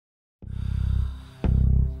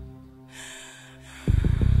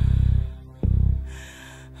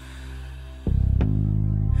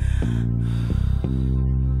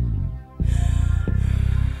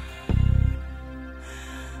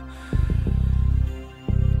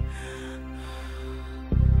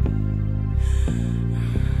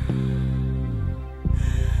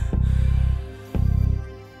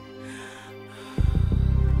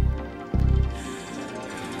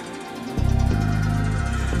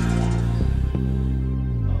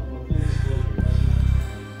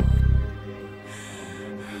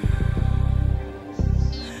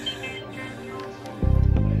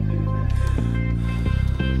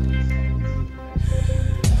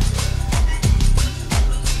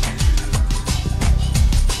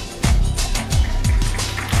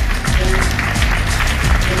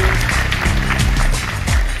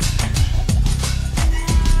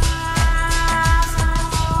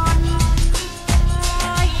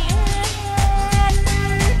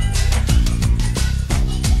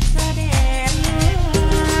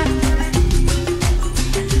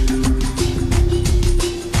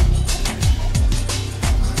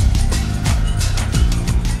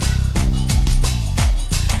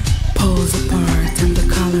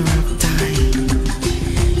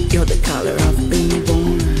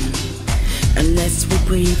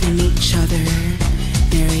each other,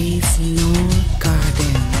 there is no garden.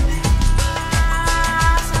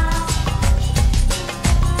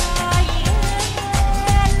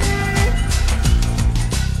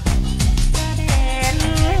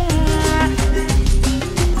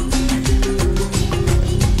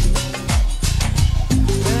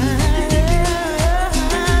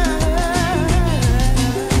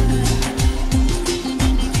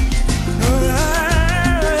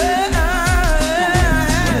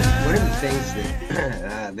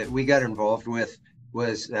 That we got involved with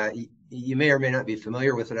was, you may or may not be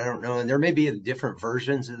familiar with it, I don't know, and there may be different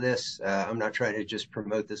versions of this. I'm not trying to just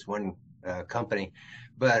promote this one company,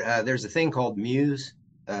 but there's a thing called Muse,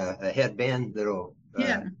 a headband that'll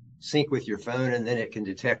sync with your phone, and then it can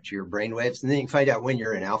detect your brain waves, and then you can find out when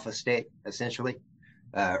you're in alpha state, essentially,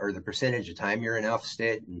 or the percentage of time you're in alpha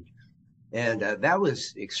state. And that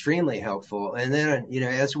was extremely helpful. And then,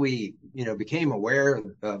 as we, became aware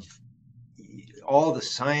of all the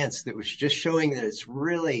science that was just showing that it's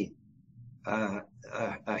really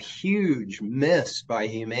a huge miss by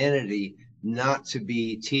humanity not to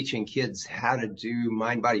be teaching kids how to do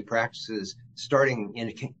mind-body practices starting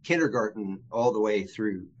in kindergarten all the way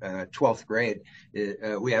through 12th grade.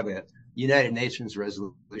 We have a United Nations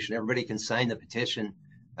resolution. Everybody can sign the petition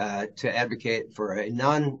to advocate for a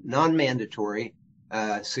non-mandatory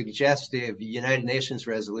suggestive United Nations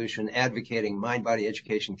resolution advocating mind-body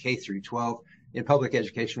education K through 12 in public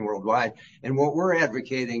education worldwide. And what we're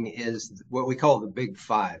advocating is what we call the Big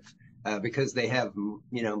Five, because they have,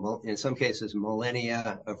 in some cases,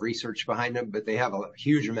 millennia of research behind them, but they have a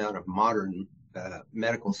huge amount of modern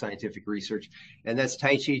medical scientific research. And that's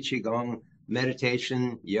Tai Chi, Qigong,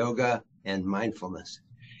 meditation, yoga, and mindfulness.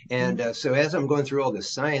 And so as I'm going through all this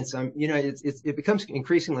science, it becomes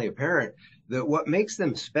increasingly apparent that what makes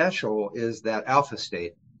them special is that alpha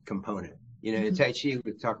state component. In Tai Chi,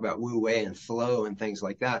 we talk about Wu Wei and flow and things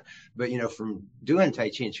like that. But, from doing Tai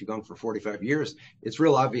Chi and Qigong for 45 years, it's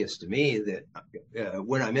real obvious to me that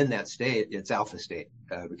when I'm in that state, it's alpha state,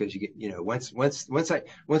 because you get, once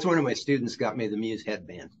one of my students got me the Muse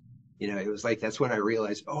headband, it was like, that's when I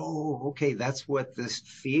realized, oh, okay, that's what this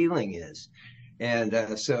feeling is. And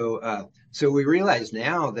so we realize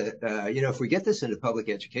now that, if we get this into public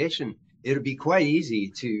education, it'll be quite easy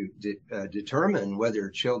to determine whether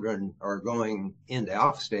children are going into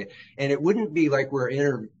alpha state. And it wouldn't be like we're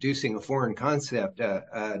introducing a foreign concept.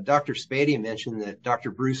 Dr. Spady mentioned that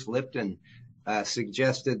Dr. Bruce Lipton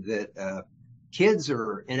suggested that kids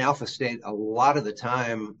are in alpha state a lot of the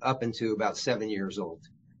time up into about 7 years old.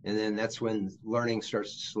 And then that's when learning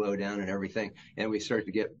starts to slow down and everything. And we start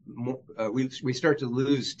to get, we start to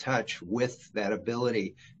lose touch with that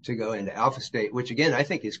ability to go into alpha state, which again, I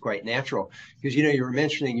think is quite natural. Because, you were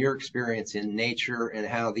mentioning your experience in nature and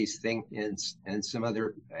how these things and some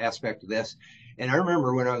other aspect of this. And I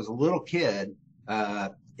remember when I was a little kid,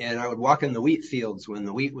 and I would walk in the wheat fields when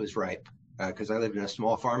the wheat was ripe, because I lived in a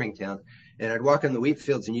small farming town. And I'd walk in the wheat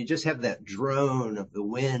fields, and you just have that drone of the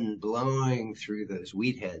wind blowing through those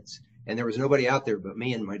wheat heads. And there was nobody out there but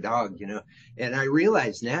me and my dog, And I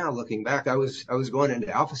realize now, looking back, I was going into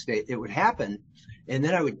alpha state. It would happen, and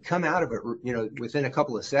then I would come out of it, within a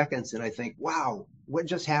couple of seconds, and I think, wow, what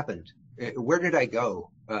just happened? Where did I go?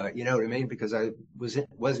 You know what I mean? Because I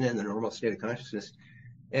wasn't in the normal state of consciousness.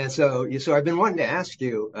 And so I've been wanting to ask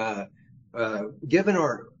you, given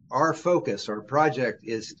our focus, our project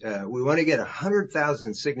is, we want to get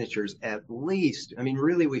 100,000 signatures at least. I mean,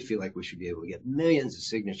 really, we feel like we should be able to get millions of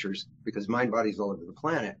signatures because mind body's all over the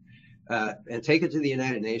planet, and take it to the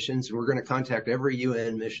United Nations. We're going to contact every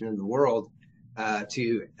UN mission in the world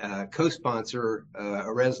to co-sponsor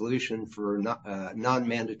a resolution for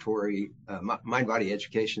non-mandatory mind-body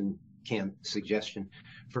education camp suggestion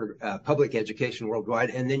for public education worldwide,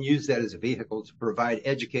 and then use that as a vehicle to provide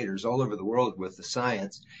educators all over the world with the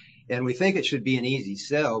science. And we think it should be an easy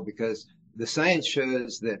sell because the science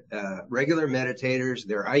shows that regular meditators,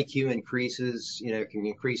 their IQ increases, can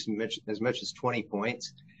increase as much as 20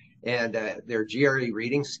 points. And their GRE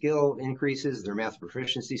reading skill increases, their math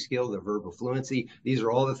proficiency skill, their verbal fluency. These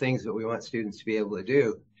are all the things that we want students to be able to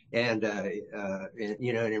do. And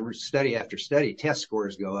in study after study, test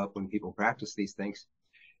scores go up when people practice these things.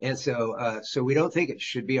 And so we don't think it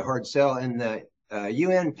should be a hard sell. And the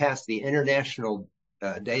UN passed the International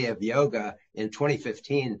Day of Yoga in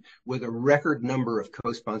 2015 with a record number of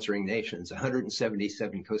co-sponsoring nations,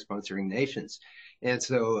 177 co-sponsoring nations. And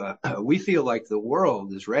so we feel like the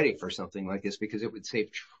world is ready for something like this because it would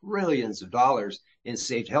save trillions of dollars in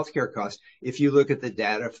saved healthcare costs. If you look at the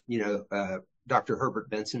data, Dr. Herbert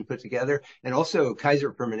Benson put together, and also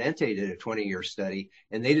Kaiser Permanente did a 20-year study,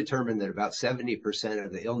 and they determined that about 70%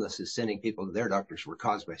 of the illnesses sending people to their doctors were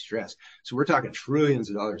caused by stress. So we're talking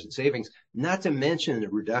trillions of dollars in savings, not to mention the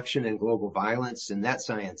reduction in global violence, and that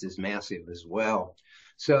science is massive as well.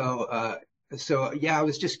 So yeah, I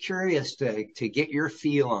was just curious to get your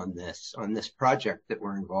feel on this project that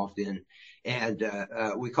we're involved in, and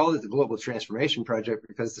we called it the Global Transformation Project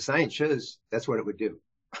because the science shows that's what it would do.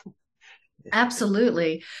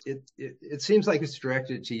 Absolutely. It seems like it's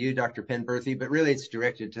directed to you, Dr. Penberthy, but really it's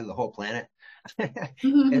directed to the whole planet.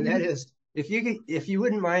 And that is, if you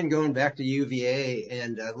wouldn't mind going back to UVA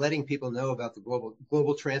and letting people know about the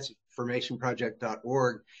Global Transformation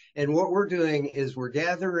Project.org. And what we're doing is we're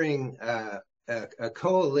gathering a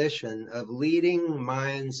coalition of leading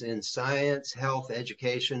minds in science, health,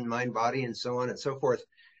 education, mind, body, and so on and so forth.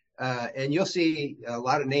 And you'll see a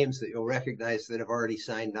lot of names that you'll recognize that have already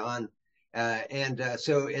signed on.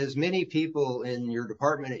 So as many people in your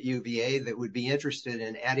department at UVA that would be interested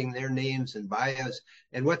in adding their names and bios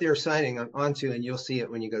and what they're signing onto, and you'll see it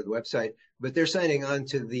when you go to the website, but they're signing on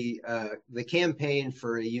to the campaign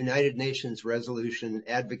for a United Nations resolution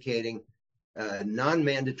advocating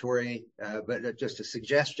non-mandatory, but just a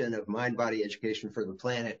suggestion of mind-body education for the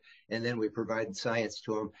planet, and then we provide science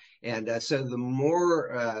to them. And so the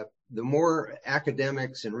more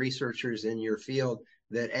academics and researchers in your field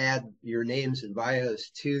that add your names and bios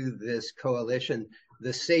to this coalition,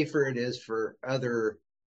 the safer it is for other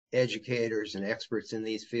educators and experts in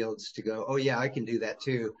these fields to go, oh yeah, I can do that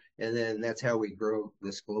too. And then that's how we grow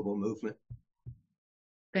this global movement.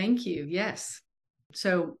 Thank you. Yes.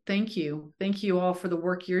 So thank you all for the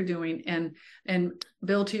work you're doing. And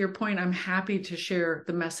Bill, to your point, I'm happy to share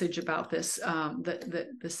the message about this,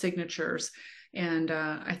 the signatures. And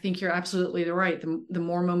I think you're absolutely right. The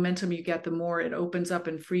more momentum you get, the more it opens up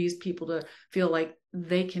and frees people to feel like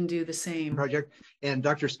they can do the same. Project. And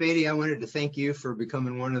Dr. Spady, I wanted to thank you for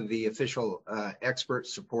becoming one of the official expert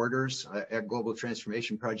supporters at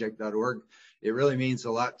globaltransformationproject.org. It really means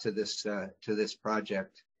a lot to this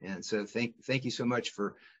project. And so thank you so much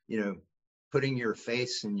for putting your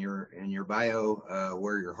face and your bio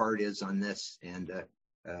where your heart is on this. And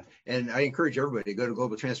I encourage everybody to go to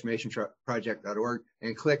globaltransformationproject.org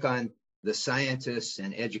and click on the scientists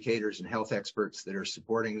and educators and health experts that are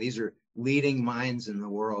supporting. These are leading minds in the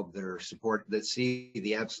world that see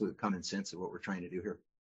the absolute common sense of what we're trying to do here.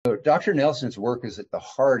 So Dr. Nelson's work is at the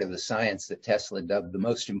heart of the science that Tesla dubbed the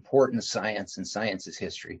most important science in science's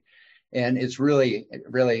history. And it's really,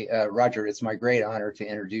 Roger, it's my great honor to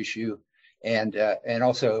introduce you. And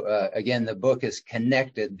also, again, the book is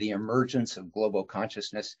Connected, the Emergence of Global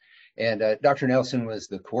Consciousness. And Dr. Nelson was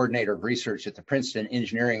the coordinator of research at the Princeton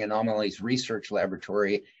Engineering Anomalies Research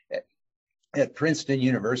Laboratory at Princeton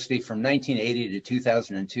University from 1980 to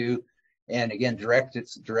 2002. And again,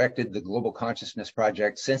 directed the Global Consciousness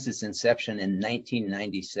Project since its inception in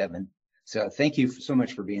 1997. So thank you so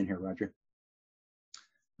much for being here, Roger.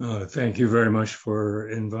 Thank you very much for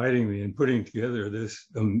inviting me and putting together this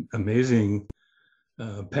amazing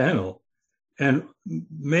panel, and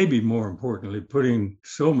maybe more importantly, putting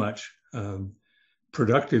so much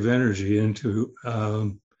productive energy into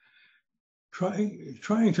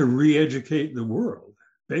trying to re-educate the world.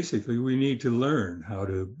 Basically, we need to learn how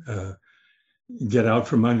to get out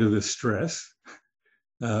from under the stress.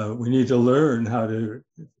 We need to learn how to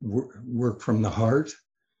work from the heart,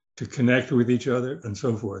 to connect with each other, and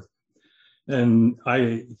so forth. And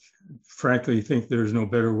I frankly think there's no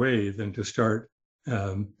better way than to start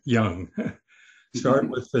young. Start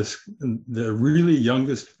with the really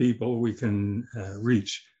youngest people we can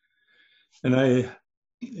reach. And I'm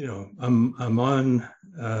on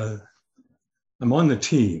the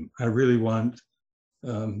team. I really want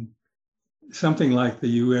something like the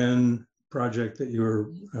UN project that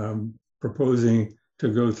you're proposing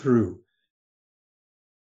to go through.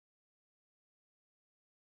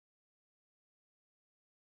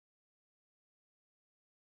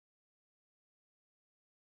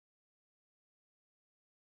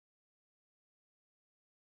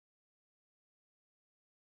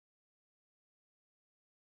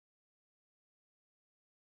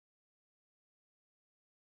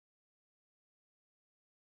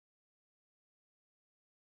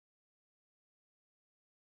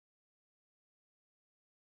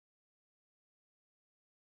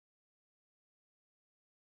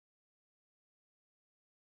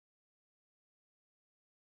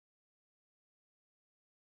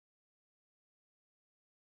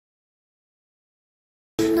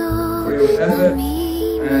 effort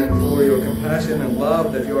and for your compassion and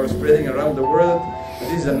love that you are spreading around the world.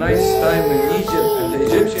 This is a nice time in Egypt, and the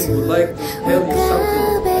Egyptian would like to tell you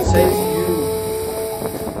something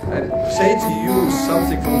and say to you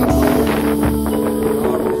something from the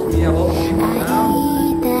Lord. With me, a lot of people now.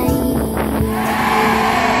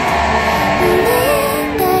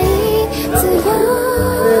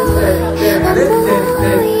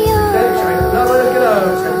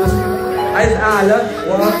 عايز اعلى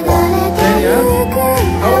واقوى ثانية.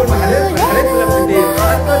 اول ما حلف لك بالليل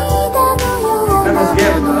نفس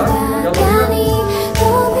جامد. يلا بينا.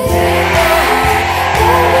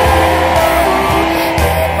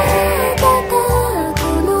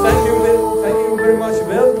 Thank you very much,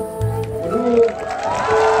 Bill.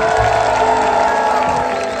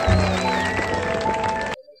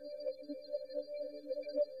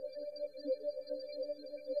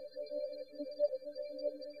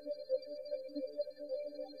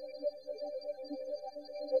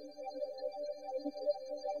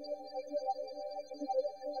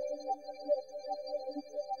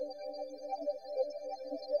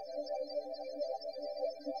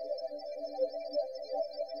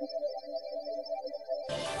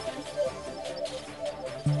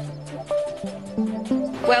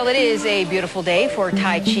 Well, it is a beautiful day for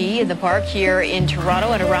Tai Chi in the park here in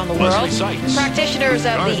Toronto and around the world. Practitioners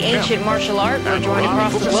of the ancient martial art are joined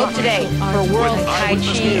across the globe today for World Tai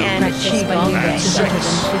Chi and Qigong Day.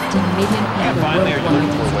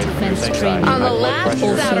 On the last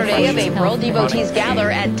Saturday of April, devotees gather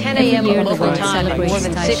at 10 a.m. local time in more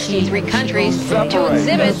than 63 countries to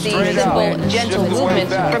exhibit the simple, gentle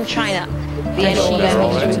movements from China. The NCM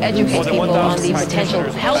hopes to educate people on the potential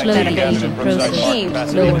health benefits achieved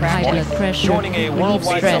through the practice. Joining a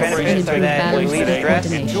worldwide celebration that relieves stress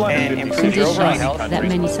and improves your overall health.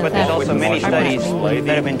 But there's also many studies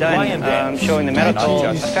that have been done showing the medical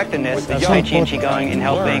effectiveness of Tai Chi and Qigong in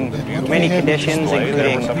helping many conditions,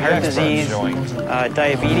 including heart disease,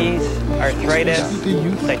 diabetes, arthritis,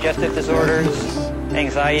 digestive disorders,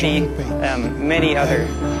 anxiety, many other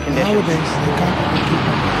conditions.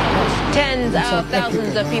 Tens of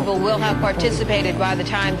thousands of people will have participated by the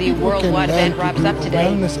time the worldwide event wraps up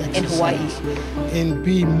today in Hawaii. And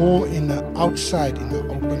be more in the outside, in the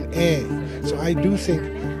open air. So I do think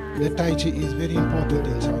that Tai Chi is very important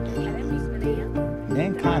in South Africa.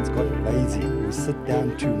 Mankind's got lazy. We sit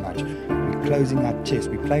down too much. We're closing our chests.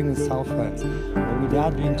 We're playing with cell phones. What we're now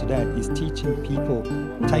doing today is teaching people,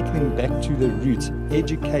 taking them back to the roots,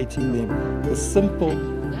 educating them, the simple,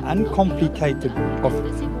 uncomplicated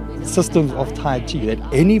systems of Tai Chi, that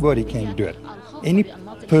anybody can do it. Any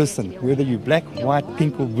person, whether you're black, white,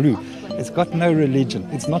 pink or blue, it's got no religion,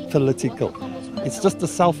 it's not political. It's just a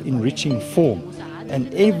self-enriching form,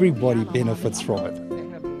 and everybody benefits from it.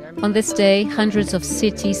 On this day, hundreds of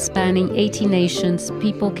cities spanning 80 nations,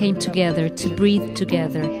 people came together to breathe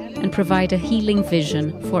together and provide a healing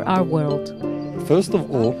vision for our world. First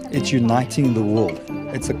of all, it's uniting the world.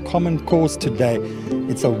 It's a common cause today.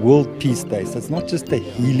 It's a World Peace Day. So it's not just a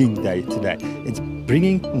healing day today. It's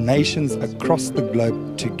bringing nations across the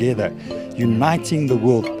globe together, uniting the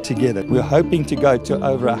world together. We're hoping to go to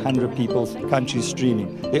over 100 countries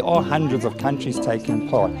streaming. There are hundreds of countries taking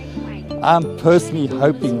part. I'm personally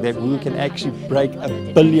hoping that we can actually break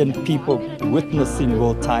 1 billion people witnessing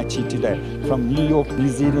World Tai Chi today, from New York, New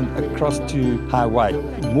Zealand, across to Hawaii.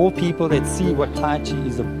 More people that see what Tai Chi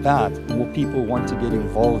is about, more people want to get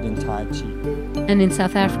involved in Tai Chi. And in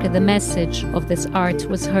South Africa, the message of this art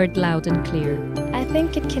was heard loud and clear. I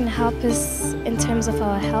think it can help us in terms of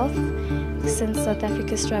our health, since South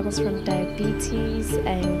Africa struggles from diabetes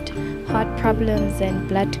and heart problems and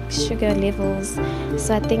blood sugar levels.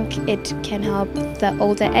 So I think it can help the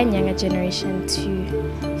older and younger generation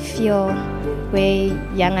to feel way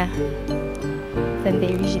younger than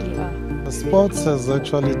they usually are. Sports has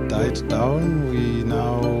actually died down. We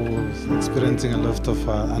now experiencing a lot of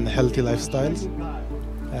unhealthy lifestyles.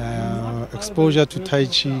 Exposure to Tai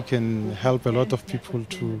Chi can help a lot of people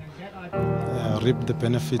to reap the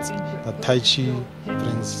benefits that Tai Chi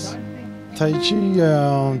brings. Tai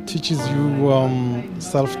Chi teaches you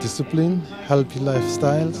self-discipline, healthy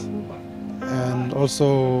lifestyles, and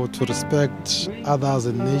also to respect others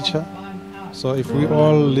and nature. So if we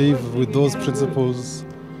all live with those principles,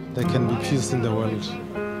 there can be peace in the world.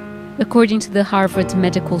 According to the Harvard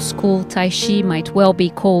Medical School, Tai Chi might well be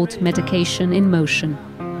called medication in motion.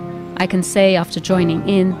 I can say after joining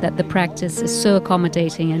in that the practice is so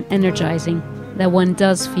accommodating and energizing that one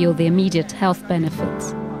does feel the immediate health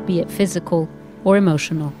benefits, be it physical or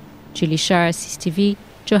emotional. Julie Shara, CCTV,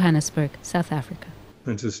 Johannesburg, South Africa.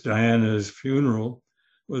 Princess Diana's funeral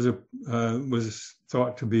was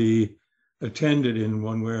thought to be attended in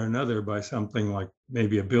one way or another by something like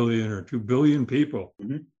maybe 1 billion or 2 billion people.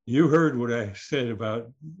 Mm-hmm. You heard what I said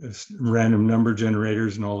about random number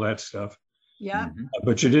generators and all that stuff. Yeah.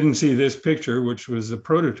 But you didn't see this picture, which was a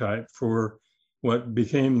prototype for what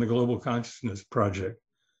became the Global Consciousness Project.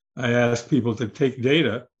 I asked people to take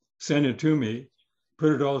data, send it to me,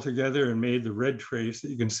 put it all together, and made the red trace that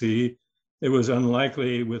you can see. It was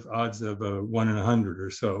unlikely with odds of 1 in 100 or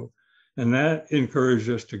so. And that encouraged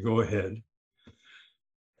us to go ahead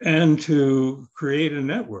and to create a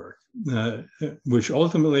network, which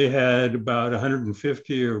ultimately had about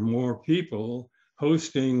 150 or more people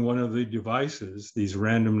hosting one of the devices, these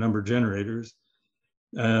random number generators,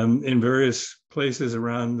 in various places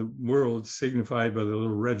around the world, signified by the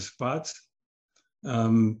little red spots.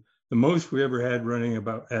 The most we ever had running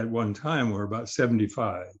about at one time were about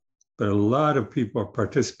 75, but a lot of people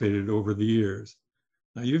participated over the years.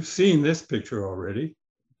 Now, you've seen this picture already.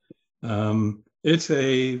 It's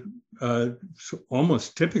a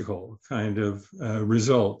almost typical kind of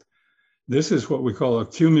result. This is what we call a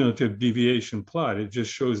cumulative deviation plot. It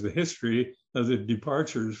just shows the history of the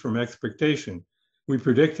departures from expectation. We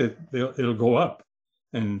predict that it'll go up.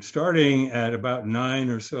 And starting at about 9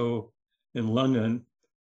 or so in London,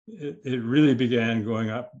 it really began going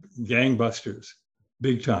up gangbusters,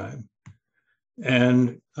 big time.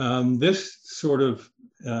 And this sort of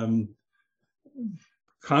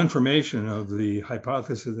confirmation of the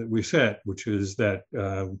hypothesis that we set, which is that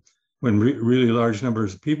when really large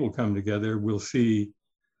numbers of people come together, we'll see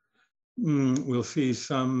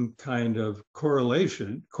some kind of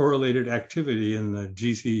correlated activity in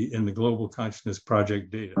the Global Consciousness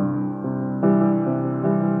Project data.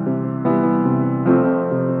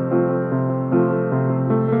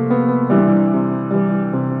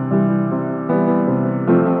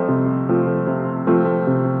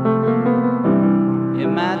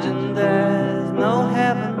 Imagine there's no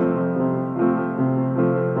heaven.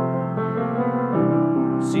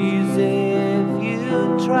 See as if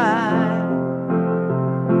you try.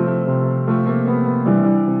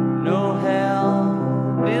 No hell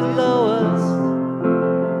below us.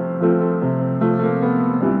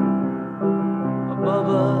 Above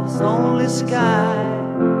us only sky.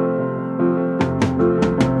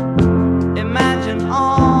 Imagine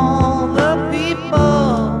all the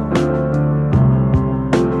people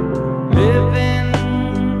living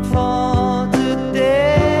for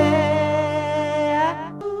today.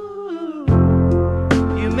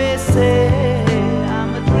 You may say